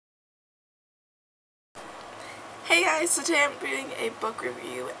Hey guys, so today I'm doing a book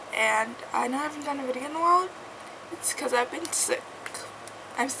review, and I know I haven't done a video in a while. It's because I've been sick.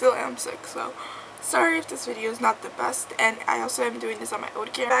 I still am sick, so sorry if this video is not the best. And I also am doing this on my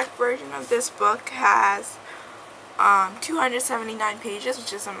old camera. The back version of this book has 279 pages,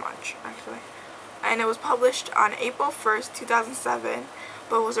 which isn't much actually. And it was published on April 1st, 2007,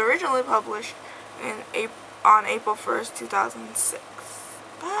 but was originally published on April 1st, 2006.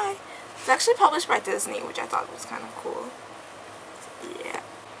 Bye. It's actually published by Disney, which I thought was kind of cool. So, yeah.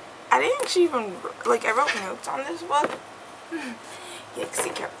 I didn't actually even, I wrote notes on this book. Yeah,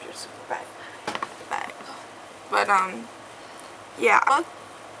 see characters. Bye. But, yeah.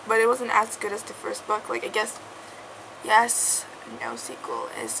 But it wasn't as good as the first book. I guess, yes, no sequel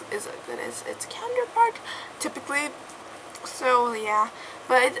is as good as its counterpart, typically. So, yeah.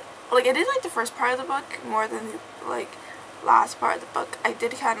 But, I did like the first part of the book more than, last part of the book. I did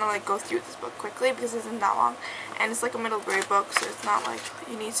kind of go through this book quickly because it isn't that long, and it's a middle grade book, so it's not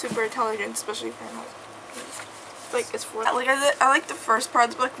you need super intelligence, especially for it's for I like the first part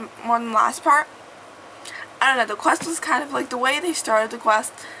of the book more than the last part. I don't know, the quest was kind of the way they started the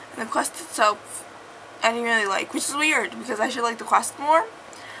quest and the quest itself I didn't really like, which is weird because I should like the quest more,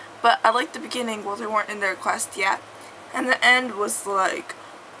 but I liked the beginning while they weren't in their quest yet, and the end was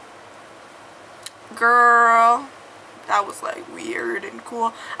girl, that was weird and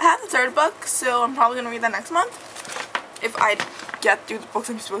cool. I have the third book, so I'm probably gonna read that next month. If I get through the books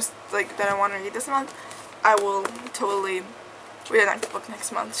I'm supposed that I want to read this month, I will totally read the next book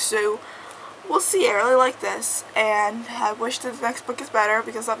next month. So we'll see. I really like this, and I wish that the next book is better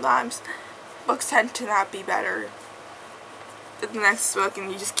because sometimes books tend to not be better than the next book,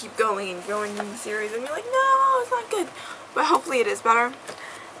 and you just keep going and going in the series, and you're like, no, it's not good. But hopefully it is better.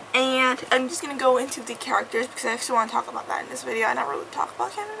 And I'm just going to go into the characters because I actually want to talk about that in this video. I never really talk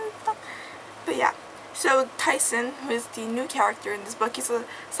about characters stuff. But yeah. So Tyson, who is the new character in this book, he's a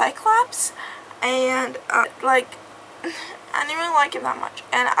Cyclops. And, I didn't really like him that much.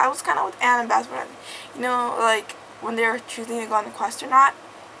 And I was kind of with Anne and Beth when they were choosing to go on the quest or not.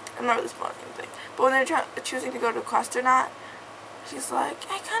 I'm not really spoiling anything. But when they're choosing to go to the quest or not, she's like,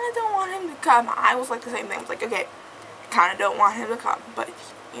 I kind of don't want him to come. I was the same thing. I was like, okay, I kind of don't want him to come. But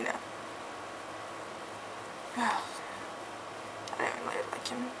you know, I didn't really like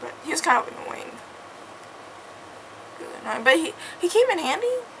him, but he was kind of annoying. Really annoying, but he came in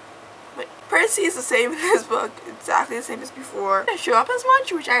handy. But Percy is the same in this book, exactly the same as before. He didn't show up as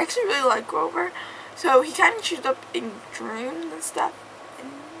much, which I actually really like Grover. So he kind of showed up in dreams and stuff,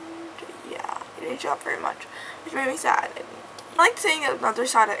 and yeah, he didn't show up very much, which made me sad. And I liked seeing another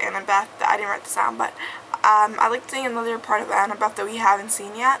side of Annabeth that I didn't write this down, but I like seeing another part of Annabeth that we haven't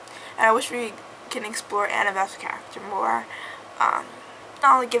seen yet, and I wish we can explore Annabeth's character more.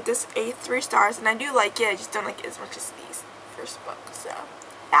 I'll give this a 3 stars, and I do like it, I just don't like it as much as the first book, so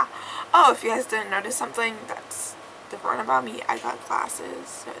yeah. Oh, if you guys didn't notice something that's different about me, I got glasses,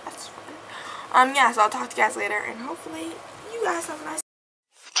 so that's fun. Yeah, so I'll talk to you guys later, and hopefully you guys have a nice